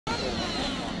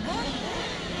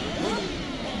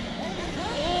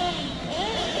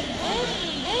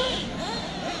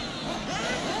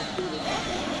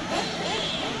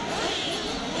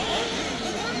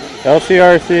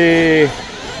LCRC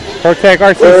Protek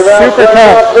RC Super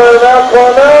Cup.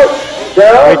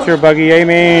 Nitro Buggy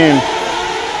Amain.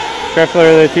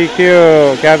 Treffler the TQ.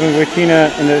 Gavin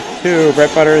Wachina in the 2.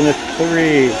 Brett Butter in the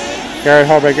 3. Garrett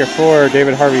Hallbreaker 4.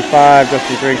 David Harvey 5.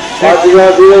 Justin Drake 6.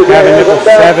 Gavin Nichols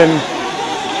 7.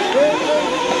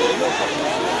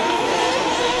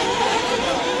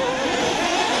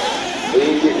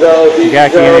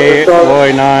 Gaki in 8.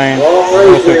 Lloyd 9.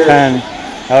 Also 10.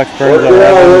 Alex Burns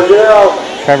 11.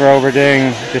 Trevor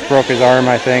Oberding just broke his arm,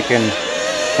 I think, and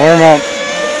warm up.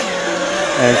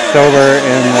 And Sober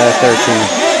in the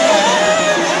 13.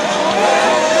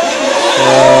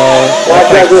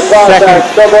 Second.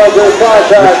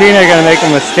 Martina gonna make a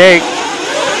mistake. I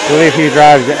believe he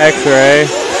drives the X-ray.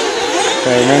 If I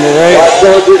remember right.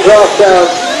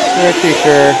 Pretty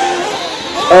sure.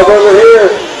 Over here.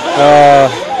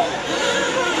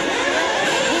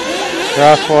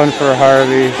 Rough one for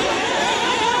Harvey.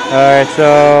 Alright,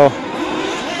 so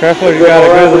Treffler's got a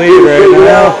good lead right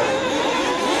now.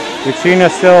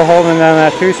 Uchina's still holding down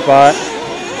that 2 spot.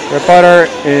 Brett Butter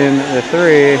in the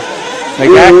 3.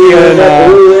 McGackian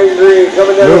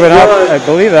moving up, I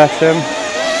believe that's him.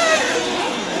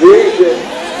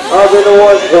 Up in the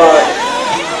 1 spot.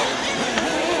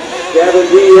 Gavin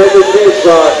D in the 2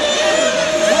 spot.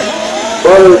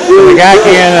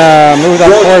 McGackian moved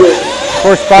up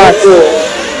 4 spots.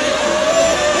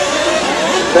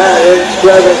 Matt in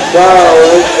 7, Kyle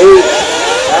in 8.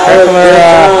 Treffler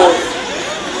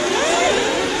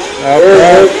up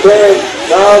front.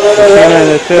 In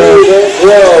the 2.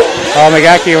 Oh,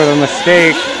 McGackian with a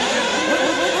mistake.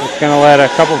 It's going to let a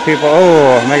couple people.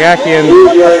 Oh, McGackian.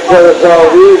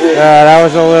 That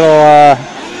was a little.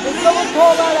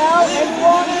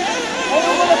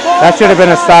 That should have been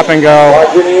a stop and go.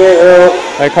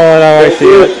 I call it how I see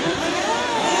it.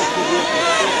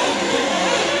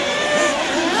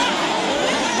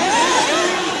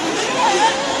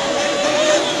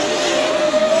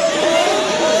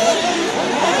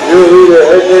 New leader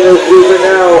heading into the season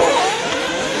now.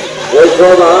 Wait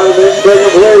for behind him,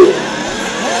 second place.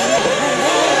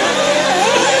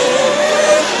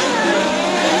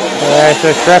 Alright, so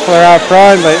Treffler out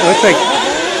front, but it looks like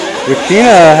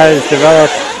Uchina has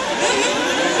developed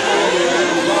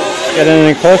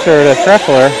getting in closer to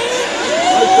Treffler.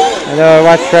 I know I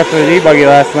watched Treffler's E-Buggy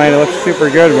last night. It looked super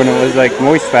good when it was like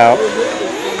moist out.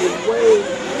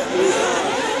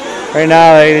 Right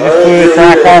now, they just blew the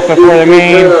track off before the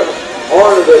main.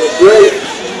 On the straight.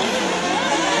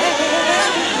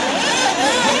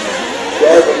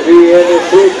 Gavin B in the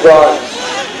 2 spot.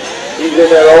 He's in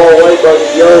that all-white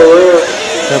bucket yellow rim.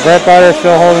 So Brett Butter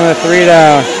still holding the 3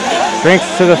 down. Drinks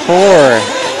to the 4.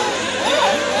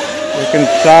 Looking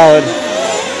solid.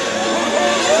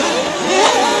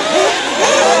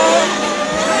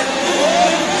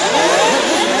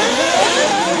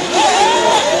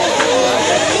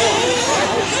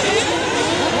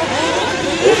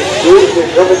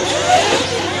 Coming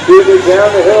shooting down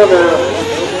the hill now.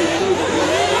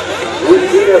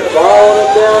 Uchina following him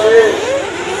down in.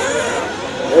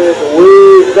 And it's way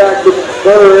back to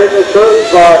Butter in the 3rd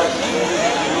spot.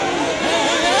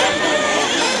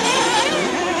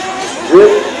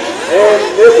 Drake and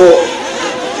Nipple.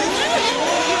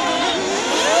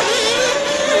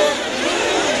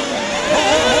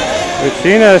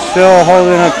 Uchina is still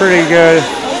holding a pretty good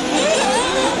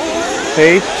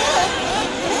pace.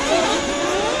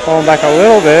 Falling back a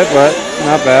little bit, but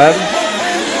not bad.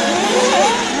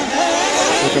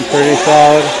 Looking pretty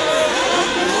solid.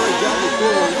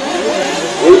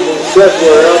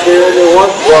 Treffler out there in the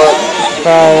 1 spot.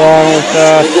 Foul along with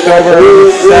Sober in the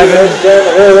 7.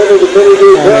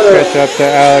 Trying to catch up to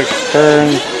Alex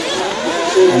Burns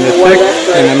in the 6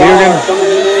 in the Mugen.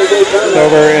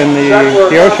 Sober in the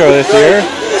Kyosho this year.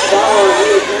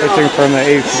 Pitching from the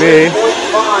HB.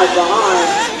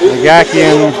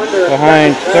 McGackian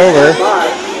behind Sober.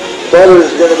 Butter's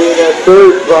going to be in that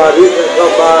 3rd spot. He's going to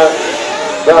come by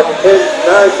about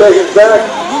 9 seconds back.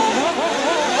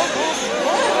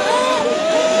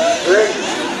 Drake,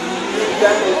 2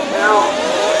 seconds out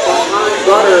behind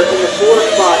Butter in the 4th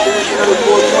spot. Finishing number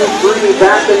 4.3.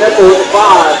 Back to Nipple in the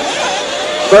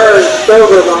 5. Burns,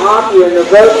 Sober, Mahaffey, and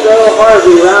Novoso,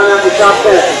 Harvey round out the top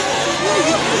 10.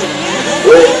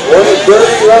 With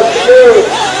 1:30 left to do.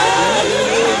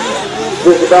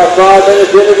 Just about 5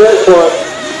 minutes into this one.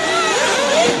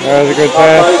 That was a good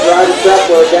pass.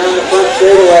 Down the front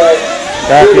straightaway.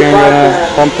 McGackian gonna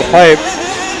pump the pipe.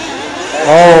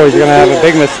 Oh, he's gonna have a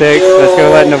big mistake. That's gonna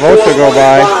let Novoso go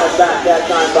by. Back that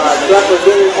time by. Treffler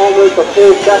getting almost a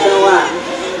full second lap.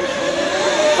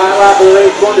 High lap of the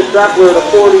race going to Treffler to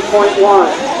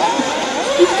 40.1.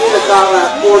 Bucina top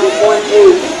lap 40.8.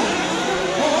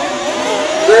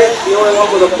 Drinks, the only one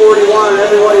with a 41, and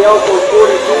everybody else on 42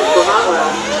 for hot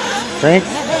lap. Drinks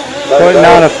putting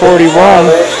on a 41.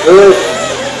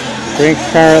 Drinks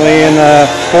currently in the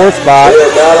 4th spot.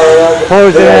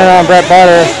 Closing in on Brett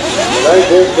Butter. Nice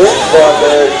big spot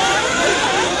there.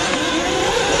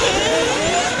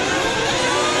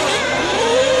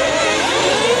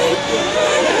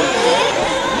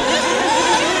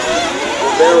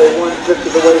 Barely 1/5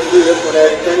 of the way through this one,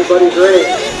 Ed. It's anybody's race.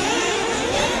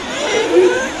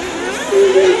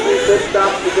 3 pit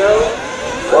stops to go.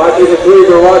 Watching the three,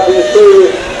 we're watching the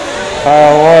two.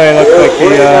 Kyle Roy looks like he,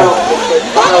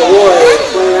 Kyle Roy is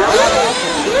playing out.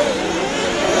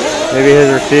 maybe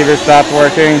his receiver stopped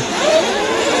working.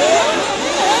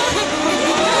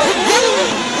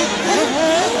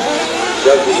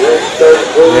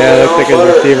 Yeah, looks like his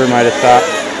receiver might have stopped.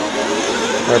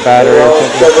 Or battery or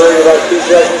something. About 2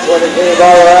 seconds when it came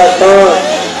by last time.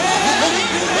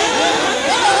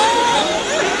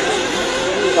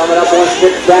 Coming up on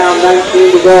 6 down,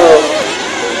 19 to go.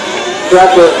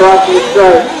 Trepler crossing the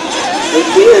stripe.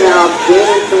 Bucina now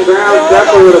gaining some ground.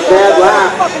 Trepler with a bad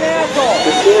lap.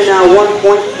 Bucina now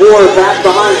 1.4 back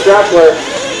behind Trepler.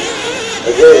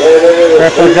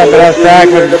 Trepler jumping off track,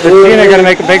 but Bucina going to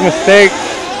make a big mistake.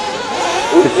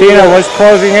 Bucina was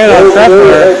closing in on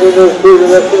Trepler.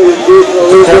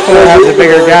 Trepler has a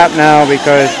bigger gap now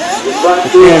because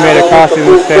Bucina made a costly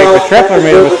mistake, but Trepler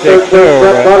made a mistake too.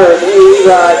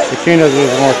 Bucina's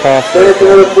was more costly.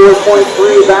 Another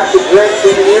 4.3 back to Drake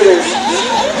in the unit.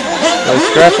 So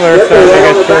Trepler starting to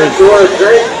get towards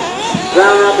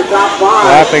Rounding out the top 5.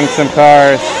 lapping some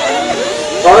cars.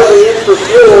 Hardly in for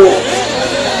fuel.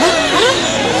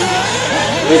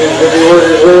 Needing to be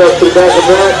working his way up to the back of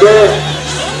that there.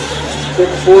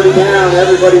 6:40 down.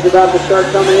 Everybody's about to start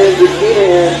coming in. Bucina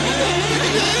in.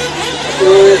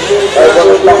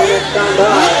 Next time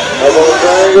by. Up on the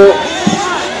triangle.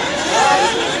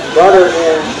 Butter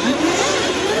in.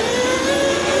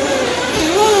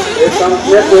 Here comes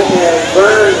Nitro in.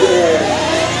 Burns in.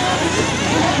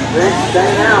 Rick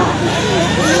staying out.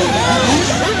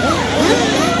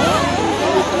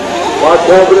 Watch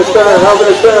helping the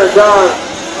center, John.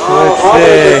 Let's Aubrey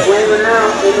see. is flaming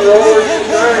out in the over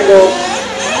triangle.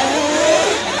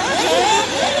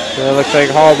 So it looks like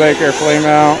Hallbaker flame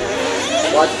out.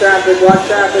 Watch traffic, watch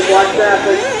traffic, watch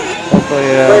traffic. Hopefully,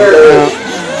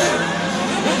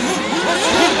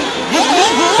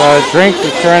 Clear. Drinks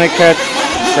is trying to catch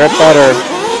Brett Butter.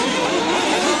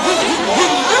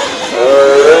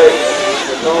 Alright.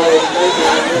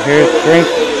 Here's Drinks.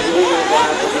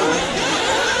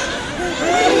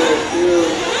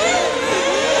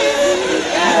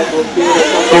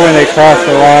 See when they cross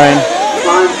the line.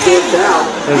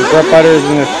 There's Brett Butter's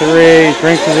in the 3,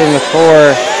 Drinks is in the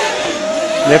 4,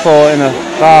 Nipple in the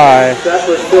 5.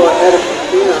 Trepler's still ahead of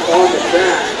Bucina on the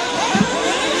track.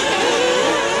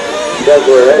 Does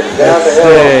we're heading down the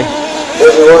hill.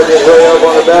 Doesn't work his way up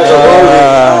on the back of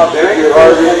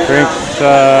Harvey. Drinks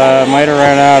might have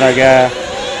ran out, I guess.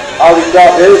 Harvey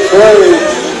stopped his play.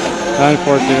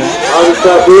 Unfortunate. Harvey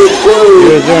stopped his play.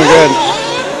 He was doing good.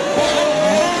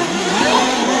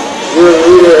 You're the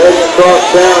leader heading across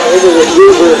town into the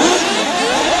Uber.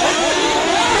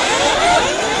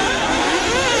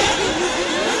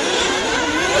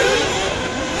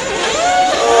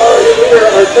 Your leader,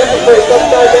 our second place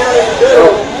upside down in the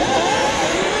middle.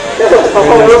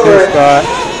 All over it.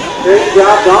 Great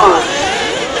job, Don.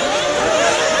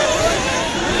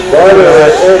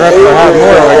 Trepler had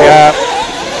more of a gap.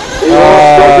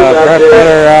 Brett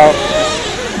Butter out.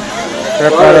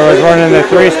 Brett Butter was running the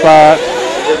 3 spot.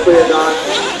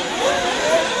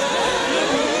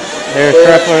 Here's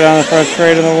Trepler down the front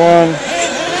straight in the 1.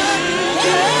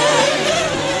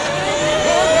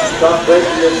 Top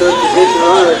breaking your third position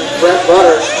runner, Brett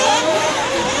Butter.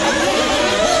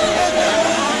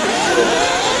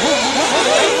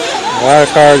 A lot of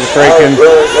cars breaking,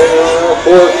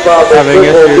 having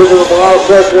issues.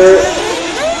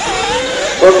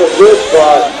 From the good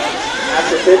spot.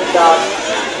 After pit stop.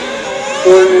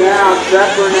 Sorting it out.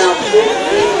 Trepler now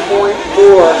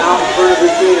 15.4 out in front of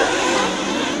Bucina.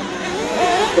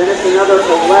 Finish another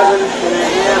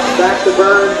 11.5 back to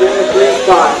Burns in the 3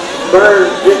 spot.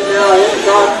 Burns just now in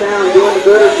cross town doing the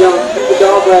gooder jump. Keep the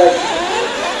dog leg.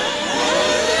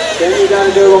 Then you got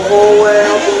to go the whole way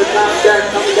out to the top deck,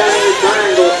 coming down in the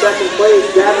triangle. Second place,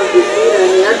 Gavin Bucina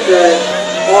in the X-ray.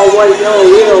 All white yellow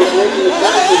wheels making the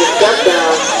pass to the step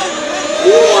down.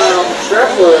 Meanwhile,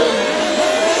 Trepler.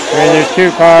 There's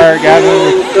 2 car, Gavin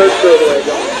Bucina.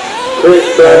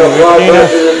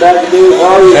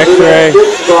 X-ray.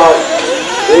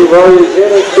 They've already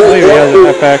hit it. I believe he has an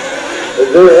FX.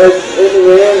 They're heading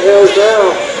the handhills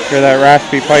now. Hear that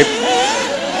raspy pipe.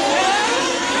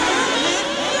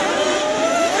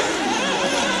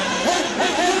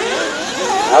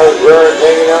 Alex Burns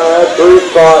hanging out of that 3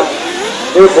 spot.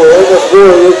 Nipple in the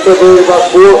 4. This could be about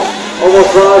 4,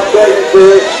 almost 5 seconds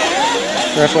there.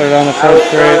 Wrestler down the front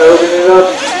straight. Opening it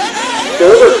up.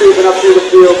 Silver creeping up through the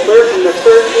field. Clear from the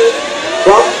 13th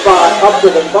bump spot up to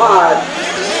the 5.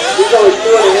 He's only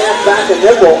 2.5 back to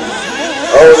Nipple.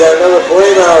 Oh, we got another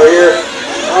flame out here.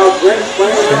 Oh, great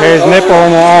flame out. So here's Nipple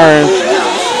in the orange.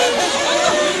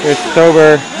 Here's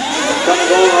Stober. Something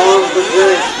going on for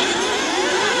Drink.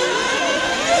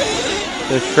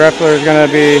 The Schreffler is going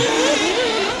to be...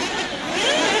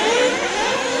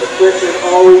 Attrition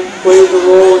always plays a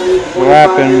role in these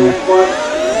 25-minute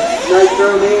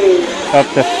Nitro meetings. Up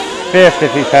to 5th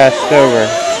if he passed Stober.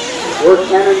 We're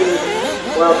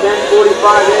 10:45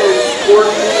 in,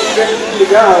 14:15 to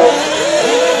go.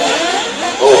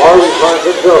 Oh, Harvey finds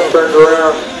himself turned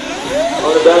around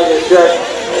on the back of the check.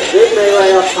 Big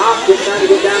melee up top, just trying to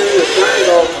get down into the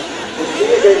triangle. We see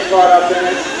a big spot up in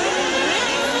it.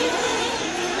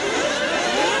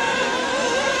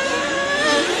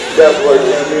 Definitely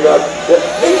going to be about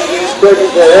 18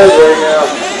 seconds ahead right now.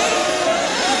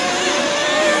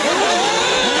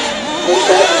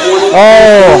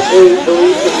 Oh!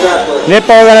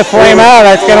 Nippo going to flame out.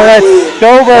 That's going to let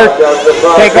Stober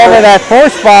take over that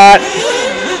 4th spot.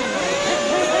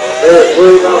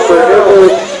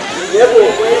 Nipple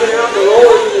flaming out the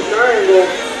rollers in the triangle.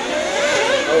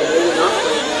 Oh, maybe not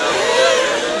flaming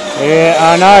out.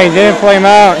 Yeah, no, he didn't flame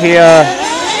out. He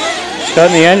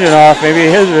shutting the engine off. Maybe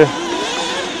his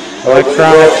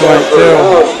electronics went too.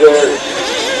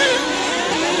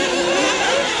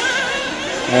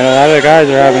 And a lot of the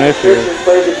guys are having issues.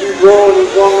 They're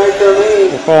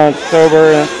falling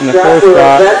Stober in the 4th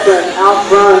spot. Out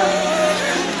front.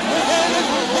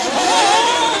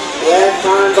 Last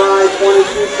time by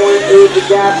 22.8, the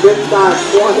gap this time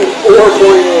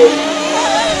 24.8.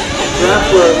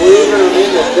 Wrestler leaving him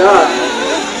in the dust.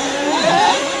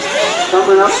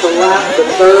 Coming up to lap the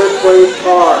 3rd place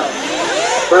car.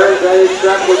 Burns,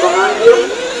 Wrestler behind you.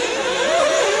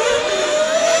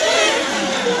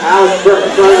 Alex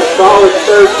Burns running a solid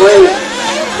 3rd place.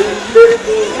 He's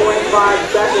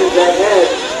 15.5 seconds ahead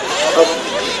of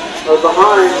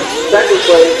behind 2nd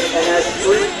place and has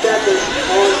 3 seconds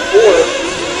on 4th,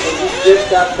 and he just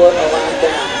got put a lap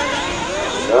down.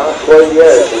 Not quite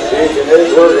yet. Jason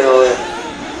is working on it.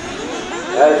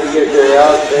 How did he get there,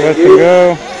 Alex? Thank you.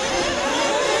 Go.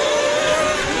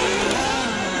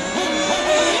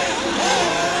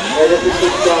 And if he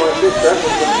keeps going, this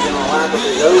Wrestler's going to be on a lap of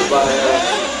his own by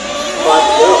 5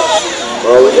 to go.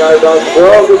 Well, we got about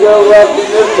 12 to go left in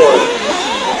this one.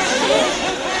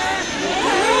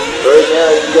 Right now,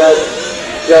 you got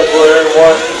Scheffler in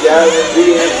 1, Gavin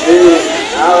B in 2,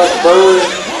 Alex Burns,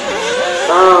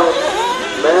 Tom,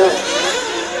 Matt,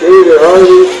 David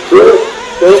Harvey, Chris,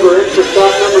 Silver in for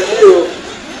stop number 2.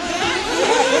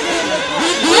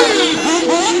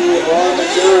 On the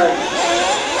gun.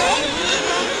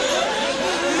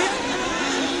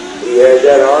 He had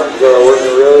that arm throw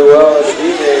working really well at the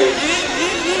D-main.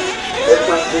 This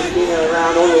one's Virginia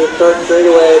around only the 3rd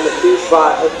straightaway in the 2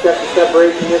 spot. Let's check the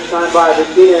separation this time by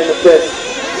Virginia in the 5th.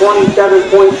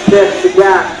 27.6 the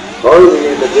gap.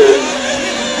 Harvey in the 5th.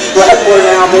 Wrestler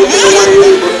now making the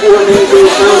 180 before Major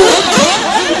Turner.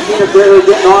 Virginia barely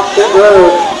getting off pit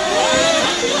road.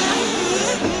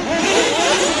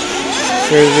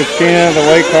 Here's Virginia, the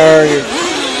white car,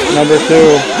 number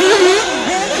 2.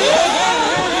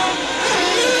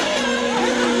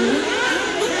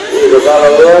 About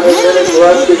 11 minutes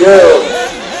left to go.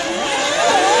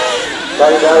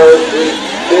 Talking about it,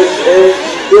 5th and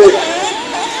 6th.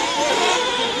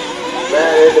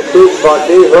 Man in the 2 spot,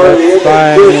 Dave Harvey in the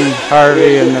 6th.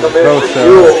 Harvey and the Rosa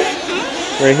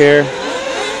right here.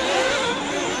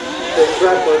 The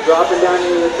Wrestler dropping down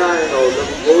into the triangle. The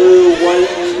blue,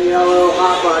 white, and yellow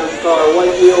hot body car.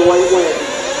 White wheel, white wing.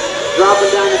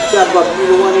 Dropping down the step up to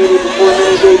the 180 before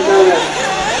many Daytona.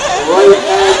 Right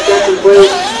at 2nd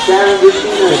place. So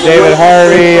David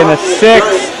Harvey in the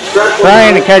 6th,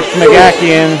 trying to catch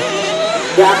McGackian.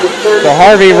 So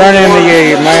Harvey running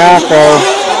the Mayako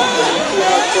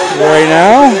right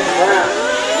now.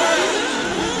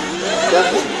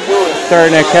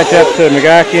 Starting to catch up to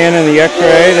McGackian in the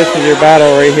X-Ray. This is your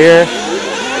battle right here.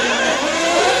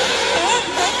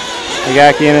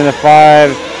 McGackian in the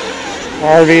 5,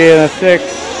 Harvey in the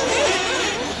 6.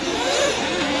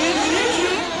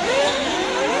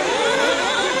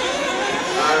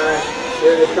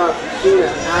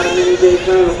 Out of mini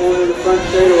Daytona, only the front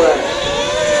straightaway.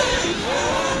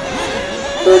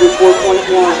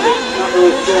 34.1. Not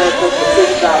really fair, so it's a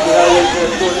 6 out. We gotta wait for a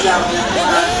 4 out in that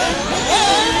lap.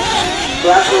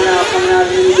 Blackburn now coming out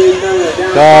of the Daytona.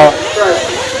 Down so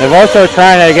they're also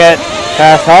trying to get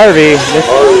past Harvey. This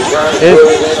is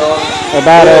a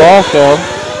battle also.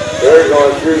 They're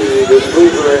going through the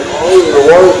sleeper and all over the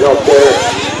walls up there.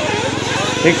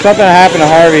 I think something happened to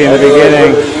Harvey in the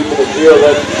beginning.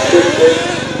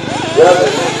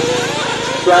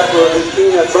 Stratford,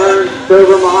 Christina, Burns,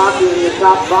 Silver, Mahaki in the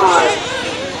top 5.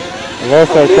 They're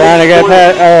also trying to get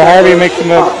past, Harvey makes him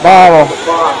a bottle.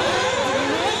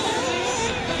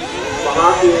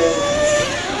 Mahaki in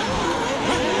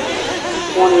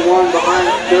 21 behind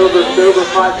Silver, Silver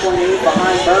 5.8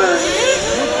 behind Burns.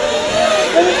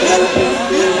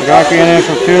 Buggy in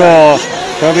for fuel.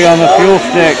 Toby on the fuel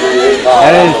stick.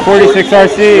 That is 46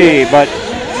 RC, but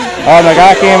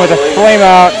Buggy in with a flame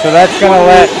out, so that's going to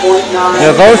let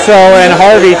Devoso and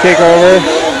Harvey take over.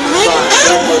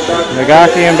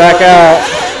 Buggy in back out.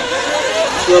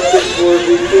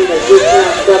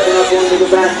 Stepping up onto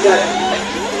the back section.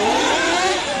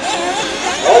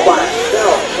 All by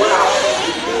himself. Wow.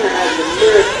 Christina has the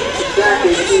nearest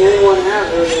exactly seen anyone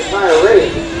have her in the entire race.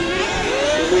 She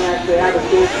may actually have a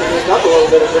chance to make up a little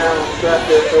bit of ground on the track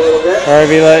there for a little bit.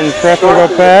 Harvey letting Treffler go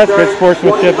past. Good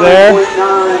sportsmanship there.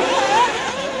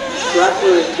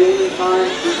 Treffler is gaining time.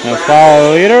 Now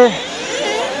follow the leader.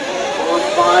 On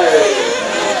fire.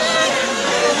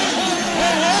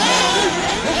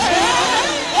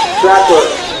 Treffler.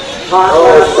 Hot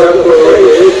lap of the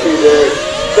race.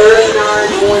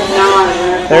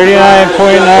 39.9.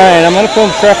 39.9. I'm going to film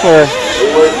Treffler.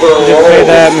 Just made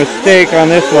that mistake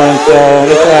on this one, so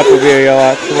this lap will be a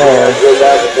lot slower.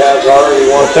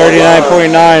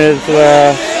 39.9 is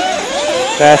the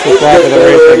fastest lap of the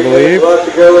race, I believe.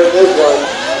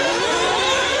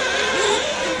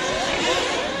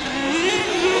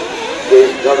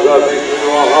 Comes up, makes it a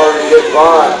lot harder to get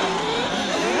by.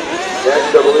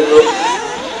 Next, I believe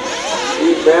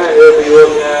Steve Matt he'll be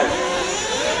looking at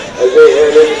as they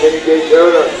head into mini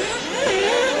Daytona.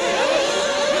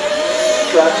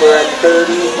 Treffler at 31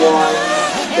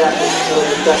 seconds, so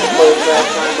the second place last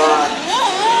time by.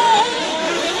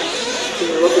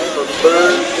 You're looking for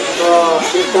Burns to cross.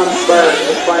 Here comes Burns.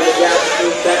 Let's find a gap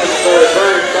between second and third.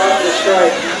 Burns crossing the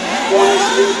strike.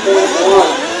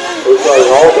 23.1. Looks like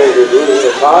Allmaker's losing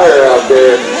a tire out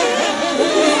there.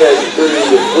 He's heading through the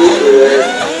sleeper there.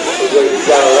 Looks like he's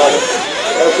got a lot of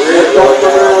rear going out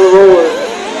of the roller.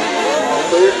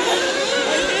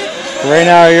 Right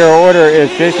now your order is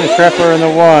Jason Treffler in the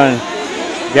 1,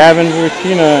 Gavin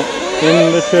Rutina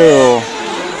in the 2,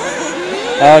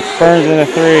 Alex Burns in the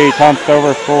 3, Tom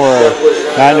Stover 4,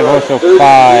 Matt Devoso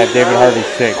 5, David Harvey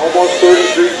 6. Almost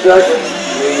 33 seconds.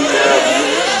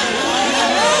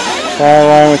 Follow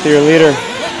along with your leader.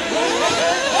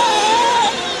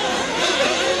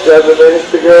 7 minutes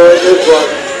to go in this one.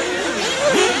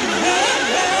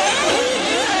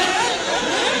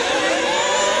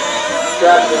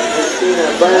 Treffler, Christina,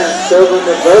 Burns, Silver, and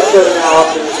Devoso now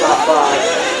up in the top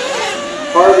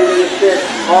 5. Harvey in the 6,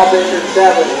 Allbaker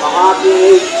 7,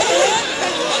 Mahaki 8.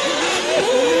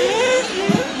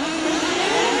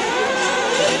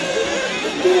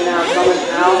 Christina now coming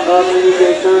out of mini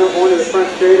Daytona, going to the front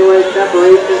straightaway.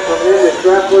 Separation from him to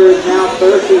Treffler is now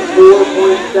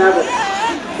 34.7.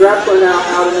 Treffler now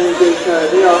out of mini Daytona.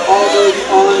 They are almost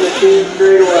on the team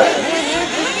straightaway.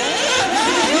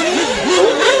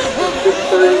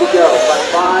 6:30 to go. By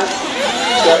 5,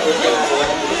 Treffler's going to have a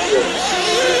lap to the field.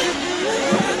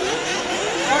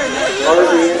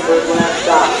 Harvey in for his last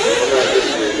stop. I'm not just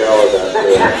going to yell at that.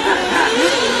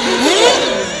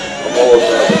 I'm almost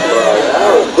at the front.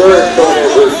 Now Burns coming in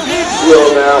for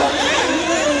fuel now.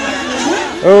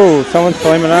 Oh, someone's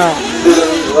flaming out.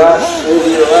 Maybe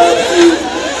your last few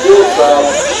fuel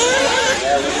stops.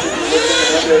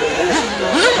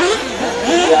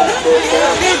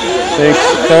 I think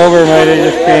Stover might have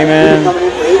just came in. Coming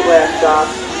in for his last stop. I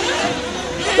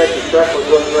bet you Treffler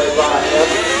goes right by. Yep.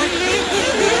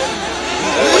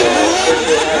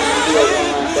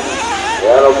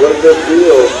 That'll bring the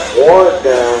field 1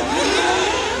 down.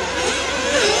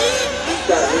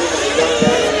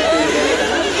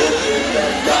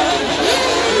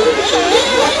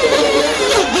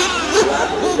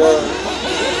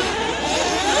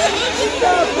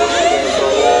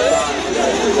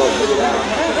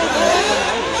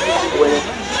 With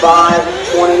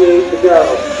 5:28 to go.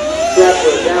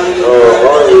 Treffler down in the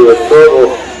Harvey with trouble.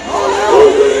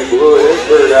 Looks like he blew his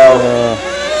bird out.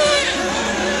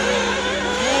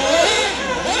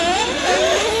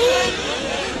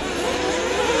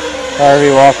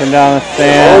 Harvey walking down the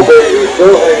stand. Allbaker's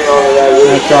still hanging on to that.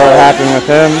 Not sure what happened with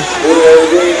him.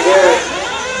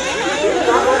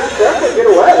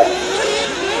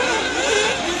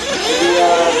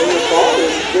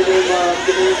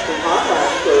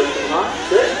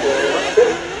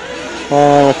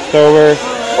 Stover.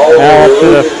 Now up to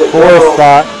the 4th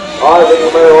spot. I think we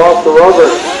may have lost the rubber.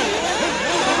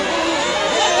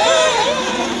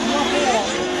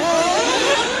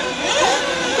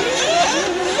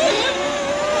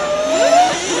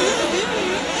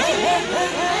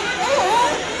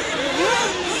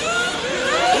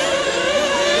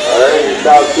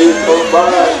 South 2 coming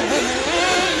by.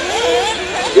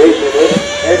 Jason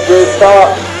into his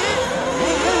top.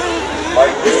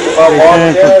 Mike picks him up on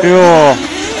in for fuel.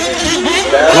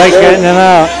 Mike getting him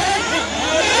out.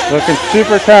 Looking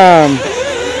super calm.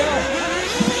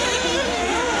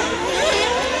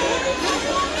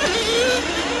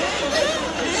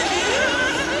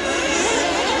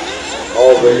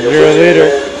 You're a leader.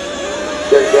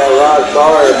 Check that rod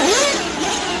car.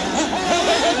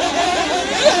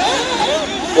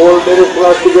 4 minutes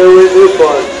left to go in this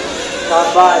one.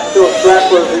 Top 5 still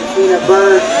Streckler, Regina,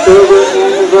 Burns, Stover,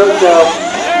 and Devoto.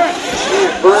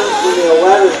 And Burns from the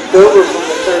 11, Stover from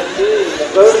the 13,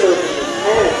 Devoto from the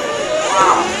 10.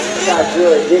 Wow, this guy's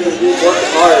really digging deep,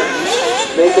 working hard.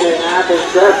 Making it happen.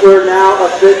 Streckler now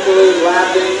officially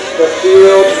lapping the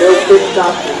field. No pit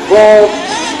stops involved.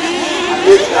 I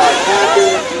missed how it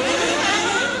happened,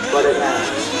 but it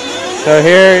happened. So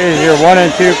here is your 1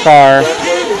 and 2 car.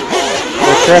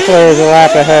 The Streckler is a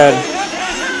lap ahead.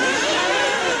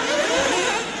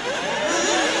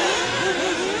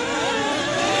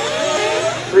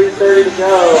 .330 to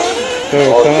go. So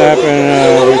something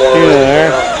happened with Tina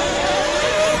there.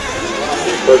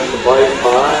 Puts the bike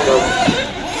behind him.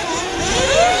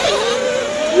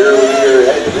 Your leader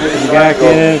head to the Back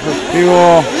in for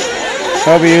fuel.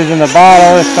 He'll be using the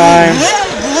bottle this time,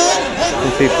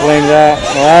 since he flamed out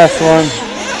the last one.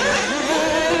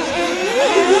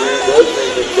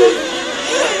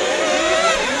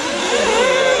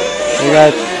 We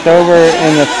got Stover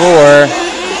in the 4.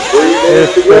 Here's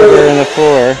Stover in the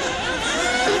 4.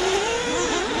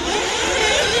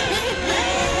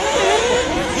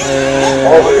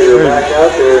 Back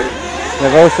out there.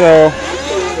 Navoso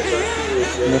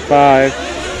in the 5.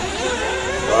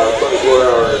 24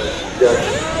 hours.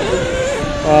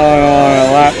 On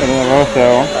a lap with Navoso.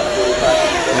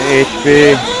 The HB.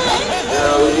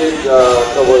 Yeah, we did a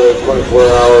couple of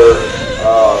 24-hour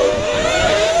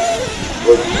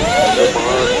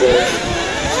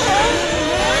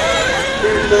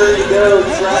 .230 to go.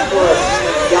 Streckler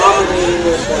dominating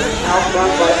this one. Out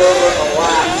front by over a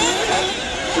lap.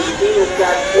 Christina's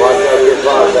got 7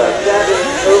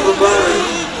 over Burns.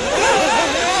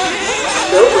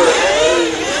 Stover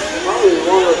actually probably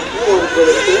one of the few ones that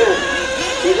it's in.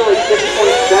 He's only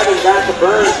 6.7 back to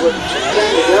Burns with 10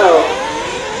 to go.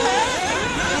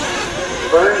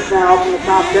 Burns now up in the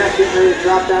top 10, getting ready to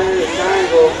drop down into the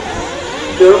triangle.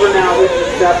 Stover now hitting the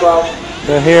step up.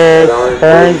 So here's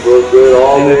Burns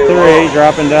in the 3,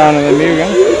 dropping down in the Mugen.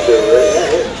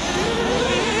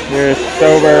 Here's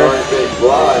Stover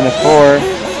in the 4,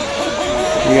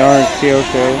 the orange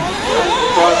Kyoto.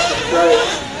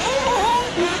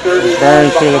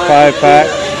 Burns through the 5-pack.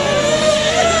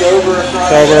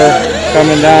 Stover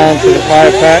coming down to the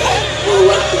 5-pack.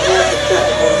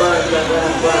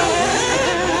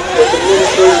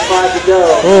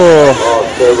 Oh,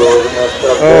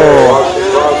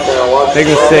 big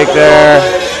mistake there.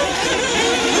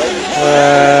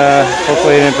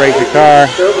 Hopefully he didn't break the car.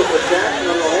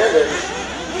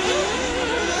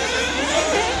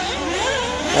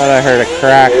 Thought I heard a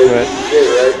crack, but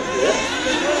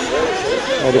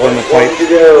would have been the pipe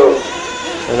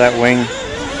or that wing.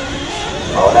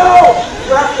 Oh no!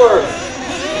 Streckler!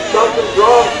 Something's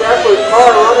wrong. Streckler's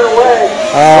car running away.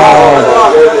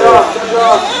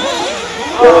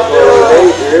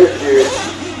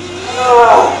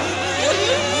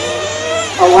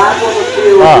 A lap on the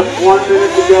field with 1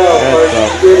 minute to go.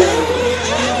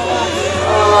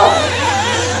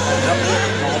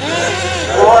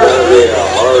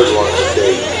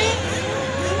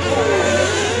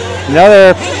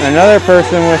 Another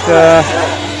person with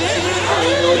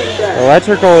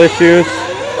electrical issues.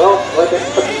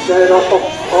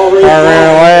 Car ran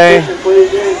away.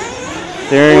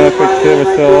 Steering looks like it was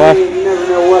to the left.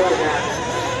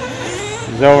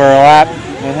 He's over a lap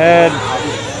ahead.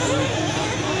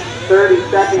 30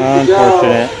 seconds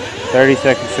Unfortunate. to go. 30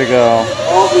 seconds to go.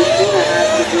 All Regina has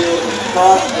to do is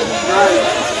cross the stripe.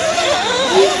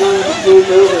 He's going to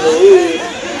take over the lead.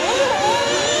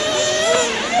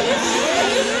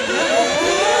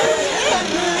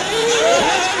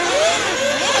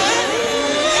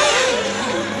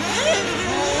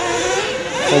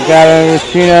 We got it,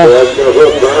 Regina. So that's going to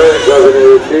put Burns up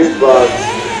into the 2 spot.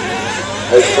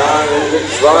 As time is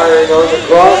expiring on the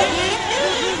clock.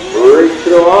 Reach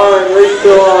the line, reach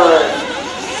the line.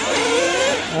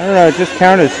 I don't know, it just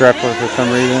counted Trepler for some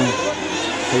reason.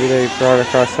 Maybe they brought it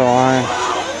across the line.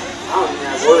 I don't even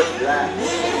have words for that.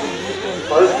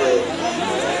 Perfect.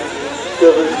 So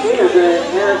Lucina's going to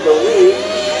inherit the lead,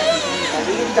 and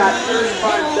he's got 35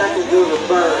 seconds over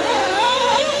Burns.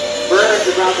 Burns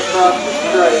about to cross the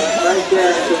stripe right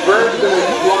there. So Burns going to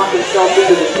lock himself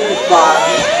into the 2 spot.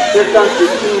 Here comes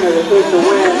Lucina to take the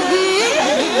win.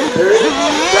 There is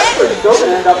Trepler's still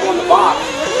going to end up on the box.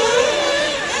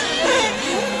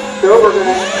 Stover going to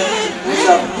end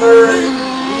up third.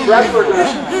 Trepler going to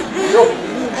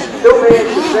still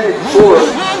manage to finish fourth,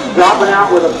 dropping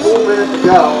out with a full minute to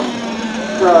go.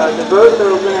 The both are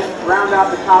going to round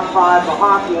out the top 5.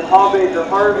 Mahaki and Hallbaker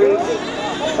Harvey.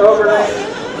 Overnight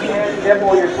and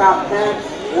Nipple your top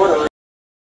 10. What a